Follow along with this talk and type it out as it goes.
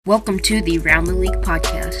Welcome to the Round the League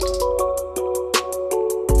podcast.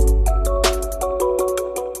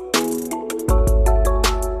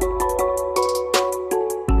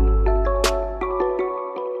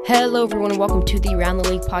 Hello everyone and welcome to the Round the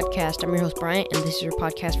League podcast. I'm your host Bryant and this is your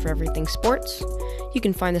podcast for everything sports. You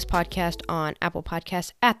can find this podcast on Apple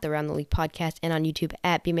Podcasts at the Round the League podcast and on YouTube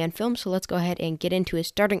at B-Man Film. So let's go ahead and get into it,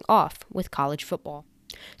 starting off with college football.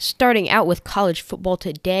 Starting out with college football,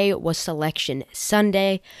 today was Selection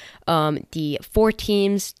Sunday. The 4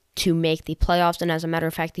 teams to make the playoffs, and as a matter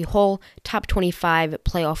of fact, the whole top 25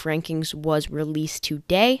 playoff rankings was released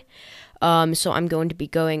today. So I'm going to be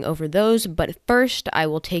going over those, but first I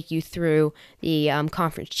will take you through the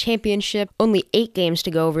conference championship. Only 8 games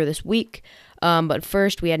to go over this week. But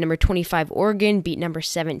first, we had number 25 Oregon beat number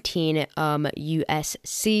 17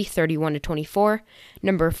 USC 31-24.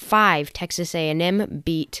 Number 5 Texas A&M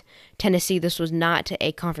beat Tennessee. This was not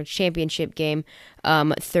a conference championship game,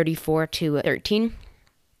 34-13.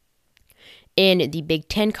 In the Big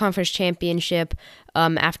Ten Conference Championship,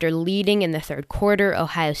 after leading in the third quarter,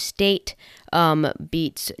 Ohio State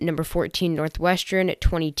beats number 14 Northwestern at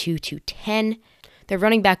 22-10. Their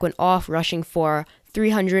running back went off, rushing for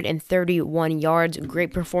 331 yards.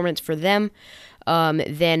 Great performance for them.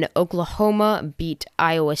 Then Oklahoma beat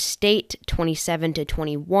Iowa State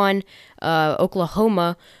 27-21.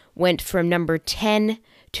 Oklahoma went from number 10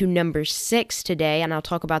 to number 6 today, and I'll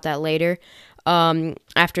talk about that later.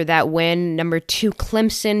 After that win, number 2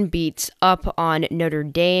 Clemson beats up on Notre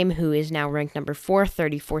Dame, who is now ranked number 4,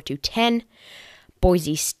 34-10.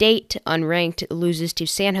 Boise State, unranked, loses to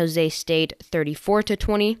San Jose State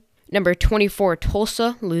 34-20. Number 24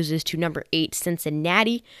 Tulsa loses to number 8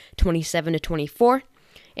 Cincinnati 27-24.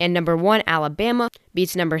 And number 1 Alabama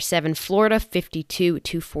beats number 7 Florida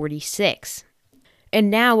 52-46. And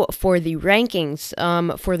now for the rankings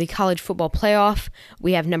for the college football playoff,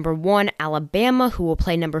 we have number 1 Alabama, who will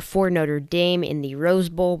play number 4 Notre Dame in the Rose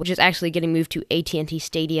Bowl, which is actually getting moved to AT&T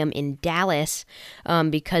Stadium in Dallas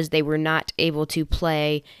because they were not able to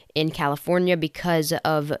play in California because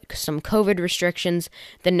of some COVID restrictions.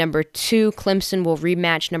 Then number 2 Clemson will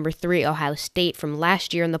rematch number 3 Ohio State from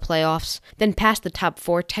last year in the playoffs. Then past the top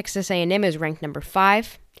 4, Texas A&M is ranked number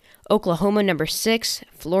 5. Oklahoma, number 6,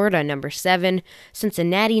 Florida, number 7,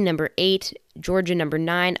 Cincinnati, number 8, Georgia, number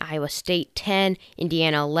 9, Iowa State, 10,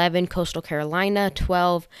 Indiana, 11, Coastal Carolina,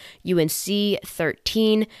 12, UNC,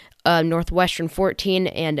 13, Northwestern, 14,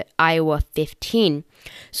 and Iowa, 15.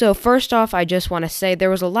 So first off, I just want to say there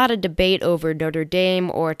was a lot of debate over Notre Dame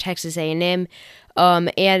or Texas A&M,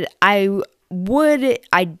 and I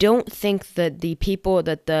don't think that the people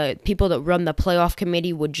that run the playoff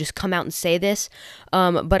committee would just come out and say this,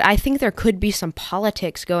 but I think there could be some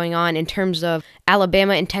politics going on in terms of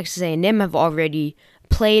Alabama and Texas A&M have already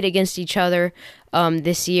played against each other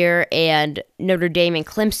this year, and Notre Dame and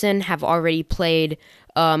Clemson have already played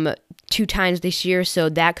 2 times this year, so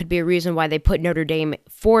that could be a reason why they put Notre Dame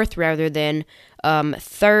 4th rather than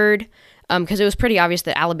 3rd. Because it was pretty obvious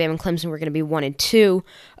that Alabama and Clemson were going to be 1 and 2,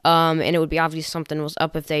 and it would be obvious something was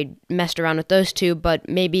up if they messed around with those 2, but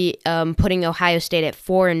maybe putting Ohio State at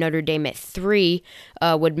 4 and Notre Dame at 3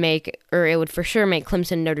 it would for sure make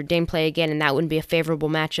Clemson and Notre Dame play again, and that wouldn't be a favorable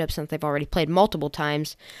matchup since they've already played multiple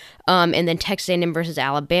times. And then Texas A&M versus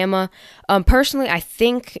Alabama. Personally, I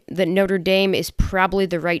think that Notre Dame is probably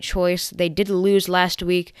the right choice. They did lose last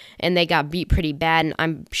week, and they got beat pretty bad, and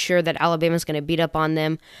I'm sure that Alabama's going to beat up on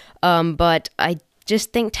them. But I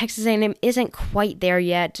just think Texas A&M isn't quite there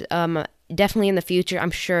yet. Definitely in the future,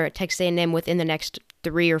 I'm sure Texas A&M within the next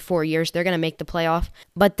 3 or 4 years, they're going to make the playoff.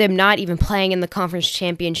 But them not even playing in the conference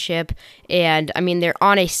championship, and I mean, they're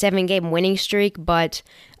on a 7-game winning streak, but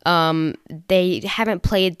they haven't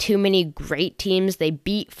played too many great teams. They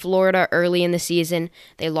beat Florida early in the season.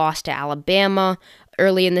 They lost to Alabama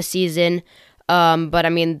early in the season. But I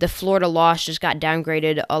mean, the Florida loss just got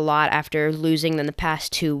downgraded a lot after losing in the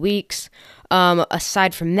past 2 weeks.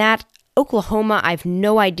 Aside from that, Oklahoma, I have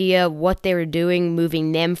no idea what they were doing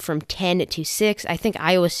moving them from 10 to 6. I think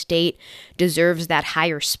Iowa State deserves that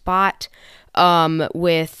higher spot. I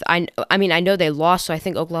know they lost, so I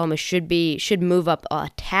think Oklahoma should move up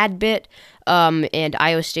a tad bit. And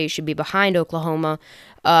Iowa State should be behind Oklahoma.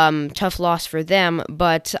 Tough loss for them,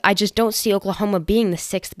 but I just don't see Oklahoma being the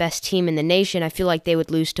 6th best team in the nation. I feel like they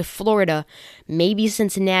would lose to Florida, maybe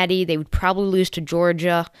Cincinnati. They would probably lose to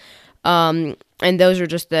Georgia. and those are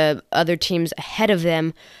just the other teams ahead of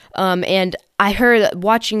them. And I heard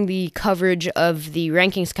watching the coverage of the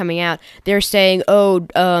rankings coming out, they're saying,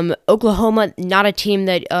 Oklahoma, not a team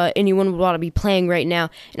that anyone would want to be playing right now.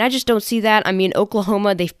 And I just don't see that. I mean,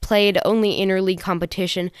 Oklahoma, they've played only interleague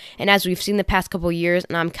competition, and as we've seen the past couple of years,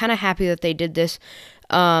 and I'm kind of happy that they did this.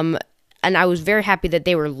 And I was very happy that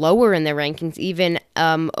they were lower in the rankings, even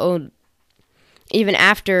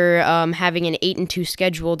after having an 8-2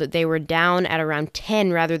 schedule, that they were down at around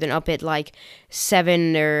 10 rather than up at like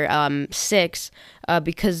 7 or 6,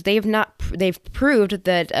 because they've proved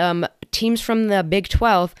that teams from the Big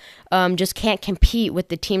 12 just can't compete with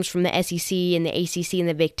the teams from the SEC and the ACC and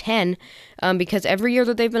the Big 10, because every year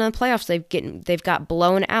that they've been in the playoffs, they've got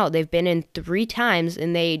blown out. They've been in 3 times,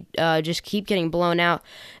 and they just keep getting blown out,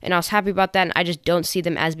 and I was happy about that, and I just don't see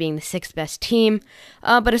them as being the 6th best team.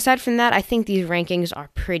 But aside from that, I think these rankings are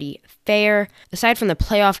pretty fair. Aside from the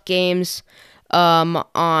playoff games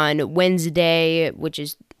on Wednesday,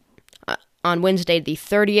 on Wednesday, the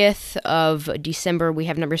 30th of December, we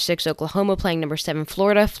have number 6 Oklahoma playing number 7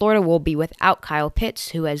 Florida. Florida will be without Kyle Pitts,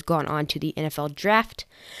 who has gone on to the NFL draft,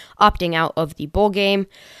 opting out of the bowl game.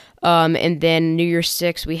 And then New Year's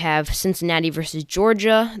 6, we have Cincinnati versus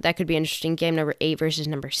Georgia. That could be an interesting game. Number 8 versus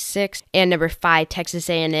number 6. And number 5, Texas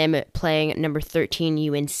A&M playing number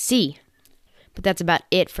 13 UNC. But that's about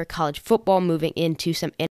it for college football. Moving into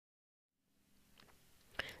some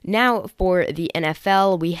now for the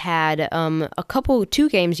NFL, we had 2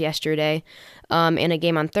 games yesterday and a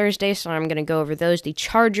game on Thursday, so I'm going to go over those. The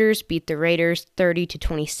Chargers beat the Raiders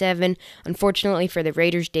 30-27. Unfortunately for the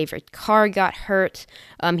Raiders, David Carr got hurt.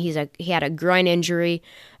 He had a groin injury,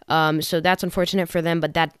 so that's unfortunate for them,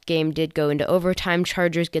 but that game did go into overtime.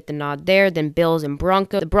 Chargers get the nod there. Then Bills and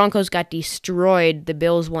Broncos. The Broncos got destroyed. The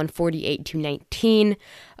Bills won 48-19.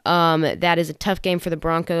 That is a tough game for the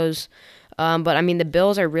Broncos. But, I mean, the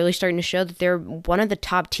Bills are really starting to show that they're one of the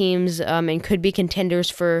top teams and could be contenders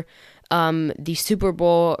for the Super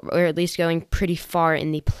Bowl, or at least going pretty far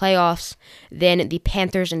in the playoffs. Then the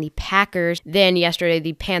Panthers and the Packers. Then yesterday,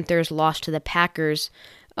 the Panthers lost to the Packers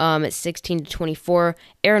at 16-24.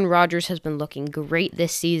 Aaron Rodgers has been looking great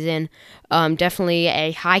this season. Definitely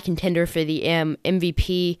a high contender for the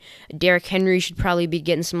MVP. Derrick Henry should probably be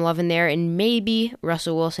getting some love in there, and maybe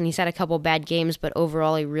Russell Wilson. He's had a couple bad games, but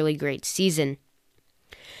overall a really great season.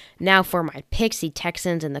 Now for my picks, the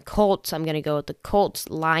Texans and the Colts. I'm going to go with the Colts,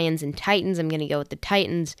 Lions, and Titans. I'm going to go with the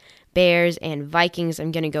Titans, Bears, and Vikings.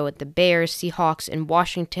 I'm going to go with the Bears, Seahawks, and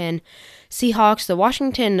Washington. Seahawks, the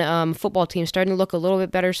Washington football team starting to look a little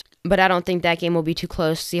bit better, but I don't think that game will be too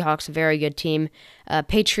close. Seahawks, a very good team.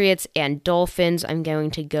 Patriots and Dolphins. I'm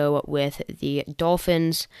going to go with the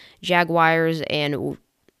Dolphins, Jaguars, and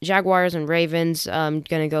Ravens. I'm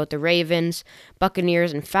going to go with the Ravens.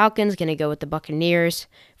 Buccaneers and Falcons. Going to go with the Buccaneers.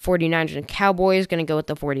 49ers and Cowboys. Going to go with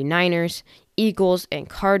the 49ers. Eagles and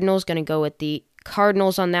Cardinals. Going to go with the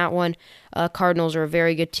Cardinals on that one. Cardinals are a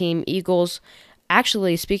very good team. Eagles.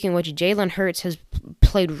 Actually, speaking of which, Jalen Hurts has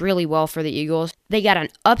played really well for the Eagles. They got an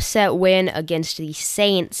upset win against the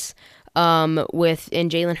Saints in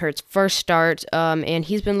Jalen Hurts' first start, and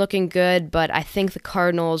he's been looking good, but I think the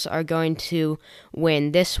Cardinals are going to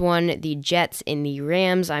win this one. The Jets and the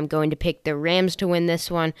Rams, I'm going to pick the Rams to win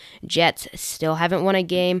this one. Jets still haven't won a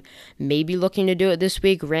game, maybe looking to do it this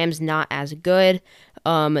week. Rams not as good.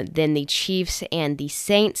 Then the Chiefs and the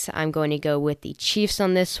Saints, I'm going to go with the Chiefs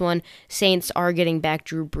on this one. Saints are getting back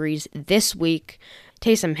Drew Brees this week.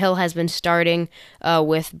 Taysom Hill has been starting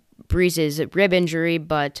with Brees' rib injury,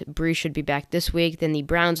 but Brees should be back this week. Then the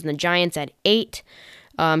Browns and the Giants at 8.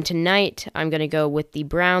 Tonight, I'm going to go with the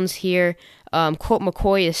Browns here. Colt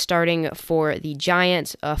McCoy is starting for the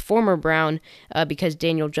Giants, former Brown, because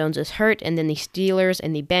Daniel Jones is hurt. And then the Steelers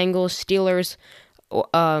and the Bengals.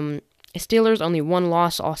 Steelers only 1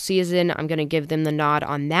 loss all season. I'm going to give them the nod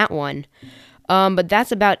on that one. But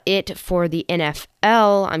that's about it for the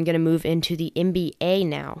NFL. I'm going to move into the NBA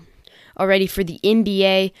now. Alrighty, for the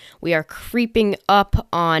NBA, we are creeping up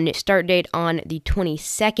on start date on the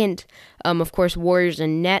 22nd. Of course, Warriors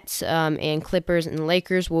and Nets and Clippers and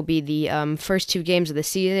Lakers will be the first 2 games of the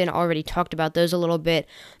season. Already talked about those a little bit.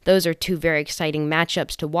 Those are 2 very exciting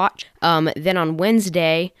matchups to watch. Then on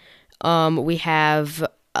Wednesday, we have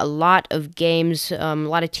a lot of games, a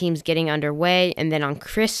lot of teams getting underway. And then on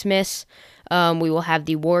Christmas, we will have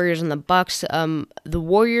the Warriors and the Bucks. The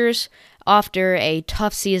Warriors, after a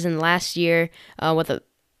tough season last year,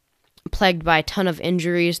 plagued by a ton of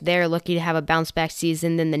injuries, they're lucky to have a bounce back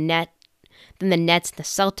season. Then Then the Nets and the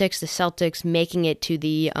Celtics. The Celtics making it to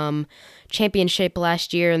the championship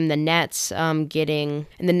last year, and the Nets getting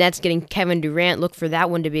Kevin Durant. Look for that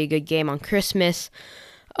one to be a good game on Christmas.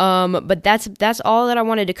 But that's all that I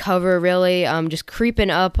wanted to cover, really. Just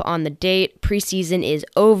creeping up on the date. Preseason is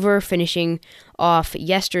over, finishing off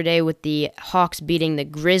yesterday with the Hawks beating the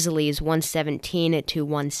Grizzlies 117 to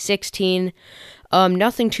 116.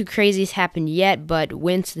 Nothing too crazy has happened yet, but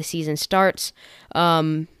once the season starts,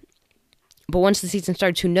 who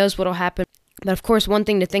knows what'll happen. But of course, one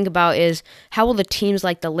thing to think about is how will the teams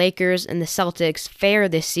like the Lakers and the Celtics fare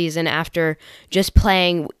this season after just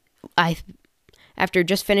finishing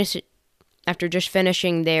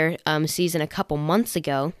their season a couple months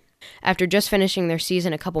ago.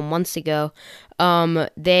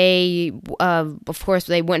 They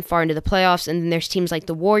went far into the playoffs, and then there's teams like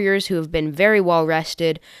the Warriors who have been very well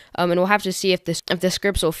rested, and we'll have to see if the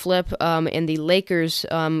scripts will flip, and the Lakers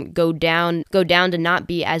go down to not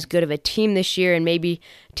be as good of a team this year, and maybe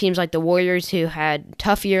teams like the Warriors who had a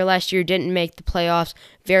tough year last year, didn't make the playoffs,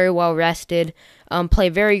 very well rested, play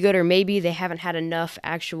very good, or maybe they haven't had enough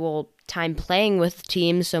actual time playing with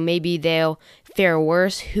teams, so maybe they'll fare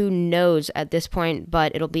worse. Who knows at this point,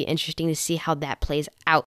 but it'll be interesting to see how that plays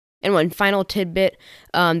out. And one final tidbit,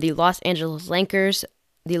 the Los Angeles Lakers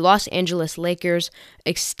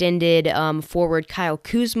extended forward Kyle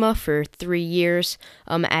Kuzma for 3 years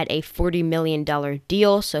at a $40 million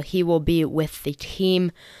deal, so he will be with the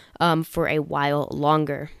team for a while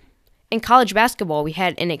longer. In college basketball, we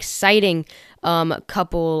had an exciting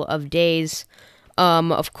couple of days.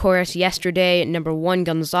 Of course, yesterday, number 1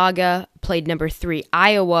 Gonzaga played number 3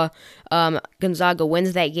 Iowa. Gonzaga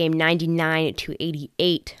wins that game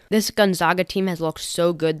 99-88. This Gonzaga team has looked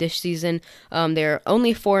so good this season. They're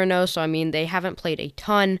only 4-0, so I mean they haven't played a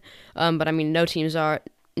ton. But I mean no teams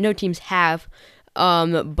have.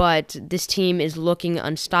 But this team is looking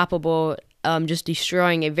unstoppable. Just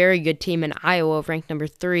destroying a very good team in Iowa, ranked number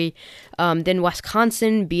 3. Then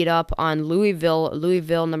Wisconsin beat up on Louisville.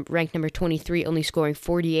 Ranked number 23, only scoring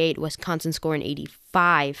 48. Wisconsin scoring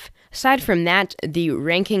 85. Aside from that, the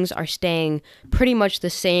rankings are staying pretty much the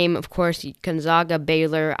same. Of course, Gonzaga,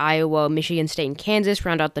 Baylor, Iowa, Michigan State, and Kansas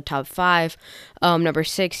round out the top 5. Number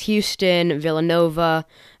 6, Houston, Villanova,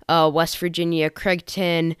 West Virginia,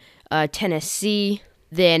 Creighton, Tennessee.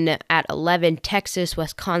 Then at 11, Texas,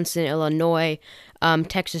 Wisconsin, Illinois,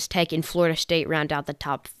 Texas Tech, and Florida State round out the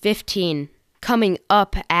top 15. Coming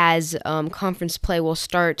up as conference play will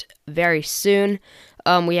start very soon,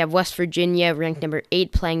 we have West Virginia, ranked number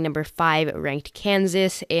 8, playing number 5, ranked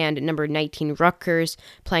Kansas, and number 19, Rutgers,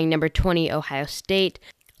 playing number 20, Ohio State.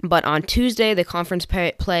 But on Tuesday, the conference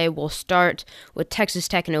play will start with Texas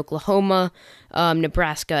Tech and Oklahoma,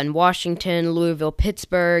 Nebraska and Washington, Louisville,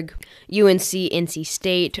 Pittsburgh, UNC, NC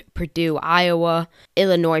State, Purdue, Iowa,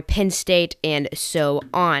 Illinois, Penn State, and so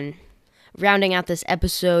on. Rounding out this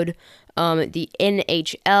episode, the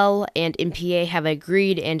NHL and NPA have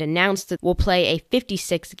agreed and announced that we'll play a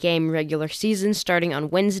 56-game regular season starting on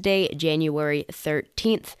Wednesday, January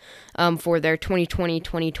 13th, for their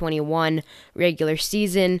 2020-2021 regular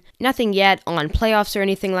season. Nothing yet on playoffs or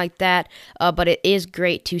anything like that, but it is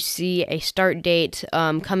great to see a start date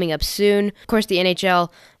coming up soon. Of course, the NHL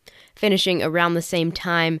finishing around the same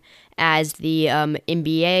time as the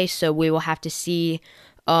NBA, so we will have to see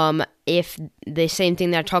if the same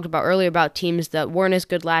thing that I talked about earlier about teams that weren't as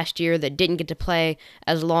good last year, that didn't get to play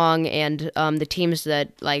as long, and the teams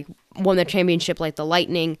that won the championship like the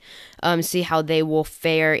Lightning, see how they will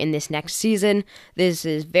fare in this next season. This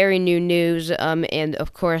is very new news, and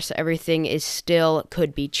of course everything is still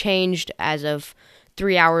could be changed as of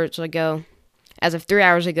 3 hours ago. As of 3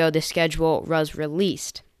 hours ago, the schedule was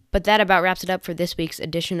released. But that about wraps it up for this week's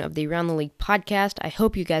edition of the Around the League podcast. I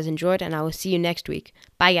hope you guys enjoyed, and I will see you next week.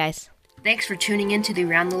 Bye, guys. Thanks for tuning in to the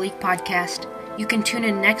Around the League podcast. You can tune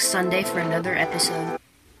in next Sunday for another episode.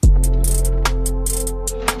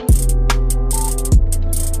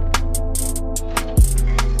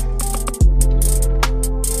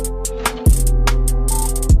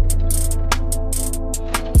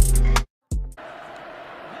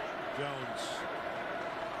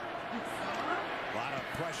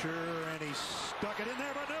 And he stuck it in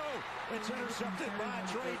there, but no, it's intercepted by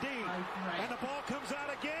Trey Dean. And the ball comes out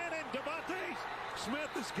again, and Devontae Smith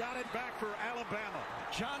has got it back for Alabama.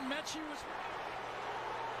 John Mechie was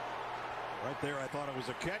right there. I thought it was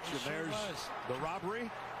a catch, and there's the robbery.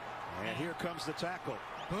 And here comes the tackle.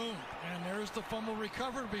 Boom, and there's the fumble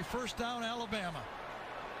recovered. It'll be first down, Alabama.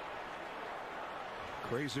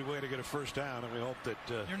 Crazy way to get a first down, and we hope that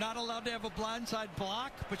you're not allowed to have a blindside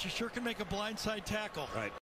block, but you sure can make a blindside tackle. Right.